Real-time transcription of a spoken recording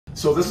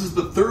So this is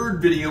the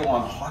third video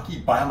on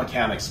hockey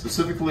biomechanics,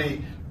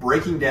 specifically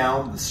breaking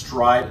down the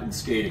stride and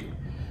skating.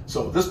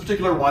 So this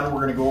particular one,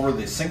 we're going to go over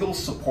the single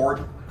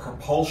support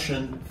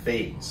propulsion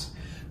phase.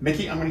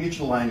 Mickey, I'm going to get you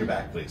to lie on your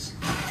back, please.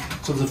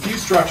 So there's a few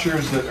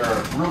structures that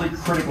are really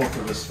critical for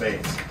this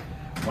phase.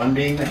 One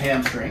being the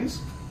hamstrings,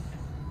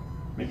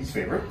 Mickey's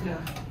favorite.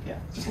 Yeah,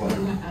 just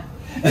love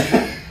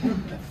it.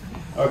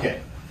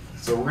 Okay,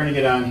 so we're going to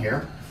get on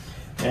here.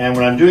 And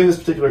when I'm doing this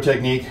particular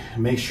technique,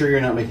 make sure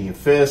you're not making a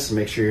fist,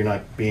 make sure you're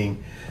not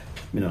being,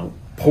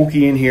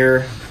 pokey in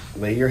here.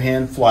 Lay your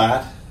hand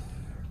flat,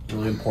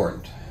 really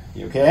important.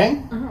 You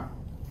okay?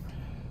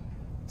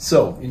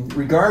 So, in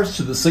regards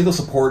to the single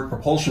support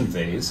propulsion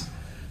phase,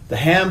 the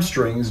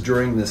hamstrings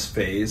during this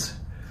phase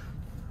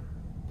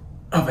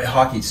of a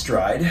hockey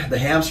stride, the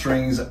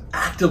hamstrings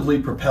actively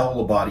propel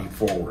the body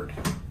forward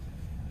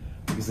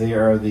because they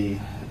are the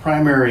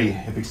primary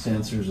hip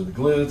extensors of the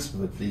glutes,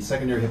 but the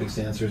secondary hip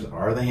extensors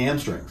are the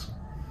hamstrings.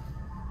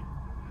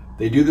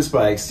 They do this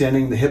by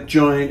extending the hip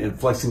joint and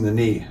flexing the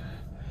knee.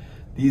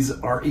 These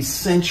are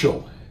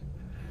essential.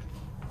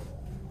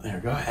 There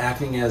we go,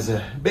 acting as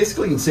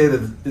basically you can say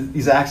that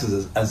these act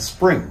as a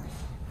spring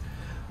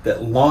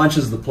that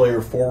launches the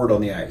player forward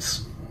on the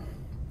ice.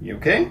 You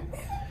okay?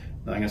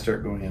 Now I'm gonna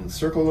start going in a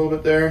circle a little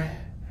bit there.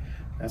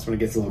 That's when it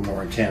gets a little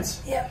more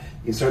intense. Yeah.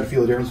 You can start to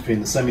feel the difference between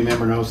the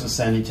semimembranosus,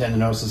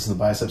 semitendinosus, and the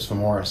biceps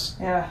femoris.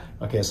 Yeah.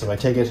 Okay, so if I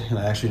take it and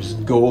I actually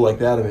just go like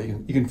that a bit,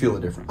 you can feel the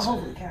difference.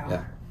 Holy cow.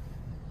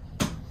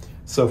 Yeah.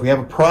 So if we have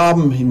a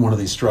problem in one of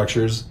these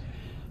structures,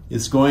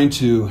 it's going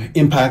to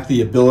impact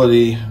the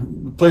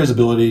player's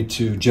ability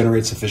to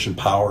generate sufficient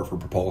power for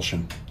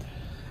propulsion.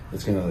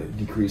 It's going to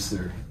decrease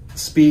their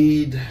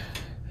speed,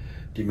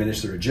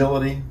 diminish their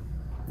agility.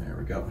 There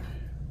we go.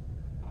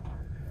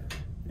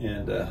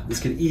 And this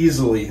can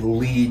easily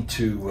lead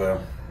to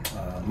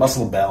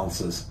muscle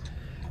imbalances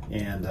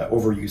and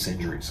overuse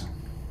injuries.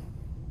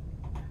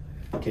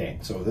 Okay,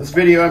 so this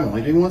video I'm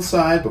only doing one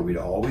side, but we'd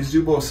always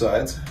do both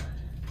sides.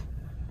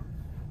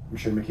 I'm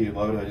sure Mickey would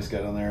love it. I just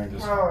got on there and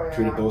just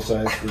treated both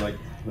sides for like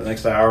the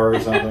next hour or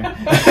something.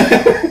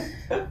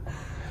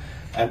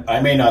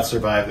 I may not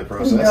survive the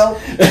process. Nope.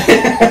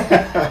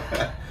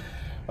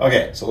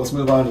 Okay, so let's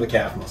move on to the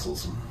calf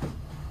muscles.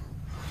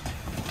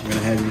 I'm going to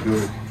have you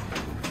go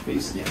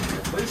face down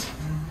here, please.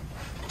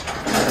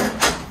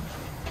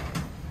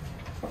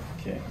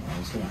 Okay, I'm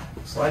just going to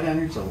slide down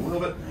here just a little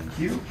bit. Thank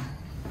you.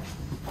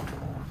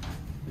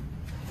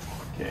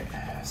 Okay,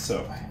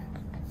 so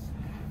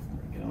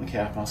get on the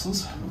calf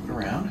muscles, move it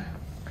around.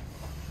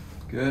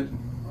 Good.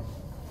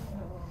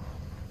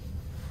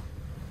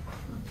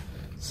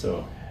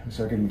 So we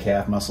start getting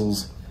calf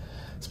muscles,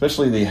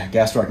 especially the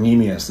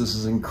gastrocnemius. This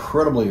is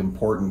incredibly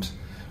important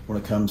when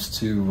it comes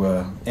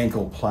to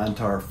ankle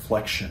plantar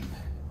flexion.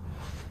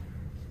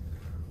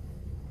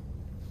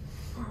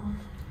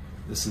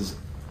 This is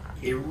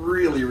a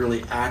really,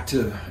 really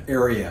active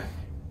area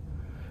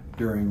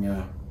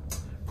during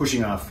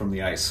pushing off from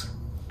the ice.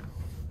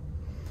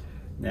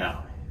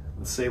 Now,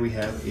 let's say we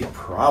have a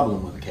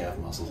problem with the calf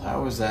muscles.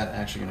 How is that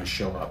actually going to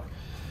show up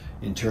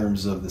in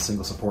terms of the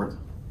single support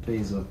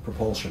phase of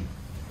propulsion?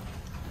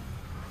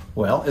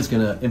 Well, it's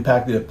going to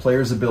impact the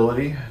player's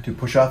ability to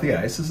push off the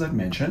ice, as I've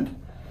mentioned.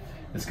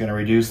 It's going to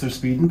reduce their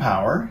speed and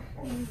power.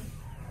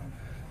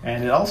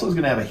 And it also is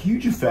going to have a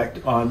huge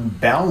effect on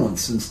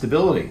balance and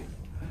stability.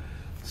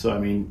 So, I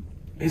mean,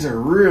 these are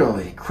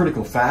really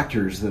critical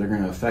factors that are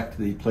going to affect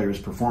the player's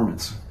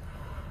performance.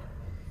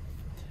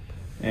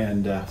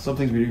 And some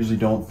things we usually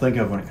don't think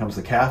of when it comes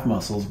to calf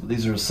muscles, but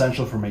these are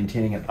essential for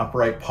maintaining an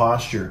upright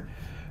posture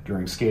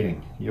during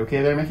skating. You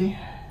okay there, Mickey?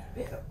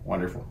 Yeah.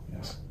 Wonderful,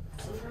 yes.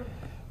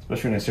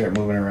 Especially when I start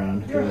moving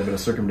around, do a little bit of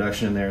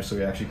circumduction in there so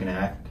we actually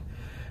can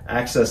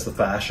access the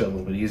fascia a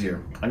little bit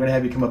easier. I'm going to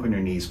have you come up on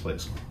your knees,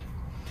 please.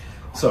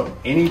 So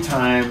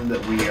anytime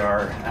that we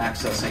are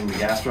accessing the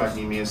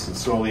gastrocnemius and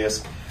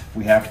soleus,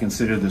 we have to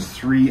consider there's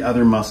three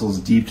other muscles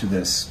deep to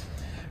this.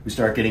 We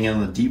start getting in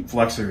the deep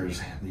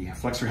flexors, the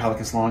flexor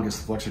hallucis longus,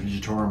 the flexor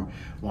digitorum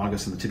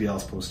longus, and the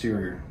tibialis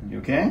posterior. You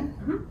okay?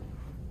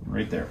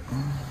 Right there.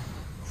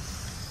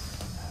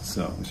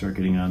 So we start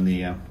getting on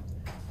the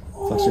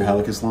flexor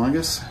hallucis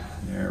longus.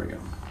 There we go.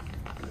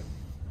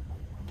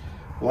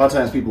 A lot of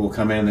times people will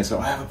come in and they say,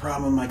 I have a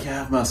problem with my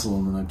calf muscle,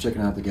 and I'm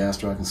checking out the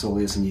gastroc and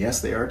soleus, and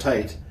yes, they are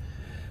tight,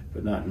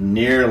 but not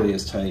nearly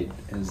as tight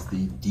as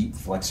the deep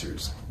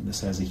flexors. And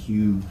this has a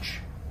huge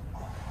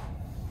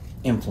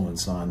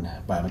influence on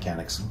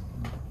biomechanics.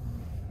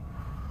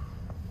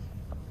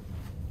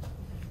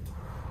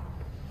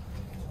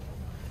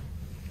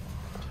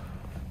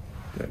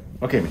 Good.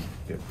 Okay,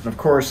 good. And of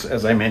course,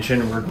 as I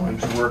mentioned, we're going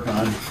to work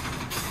on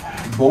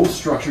both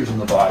structures in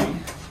the body.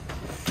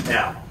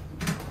 Now,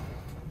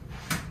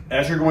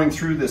 as you're going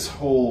through this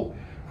whole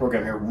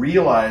program here,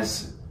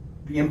 realize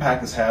the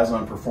impact this has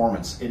on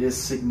performance. It is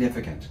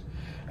significant.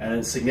 And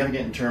it's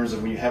significant in terms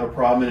of when you have a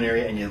problem in an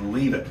area and you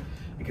leave it,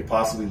 it could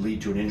possibly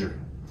lead to an injury.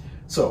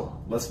 So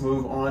let's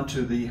move on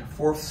to the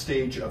fourth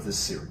stage of this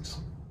series.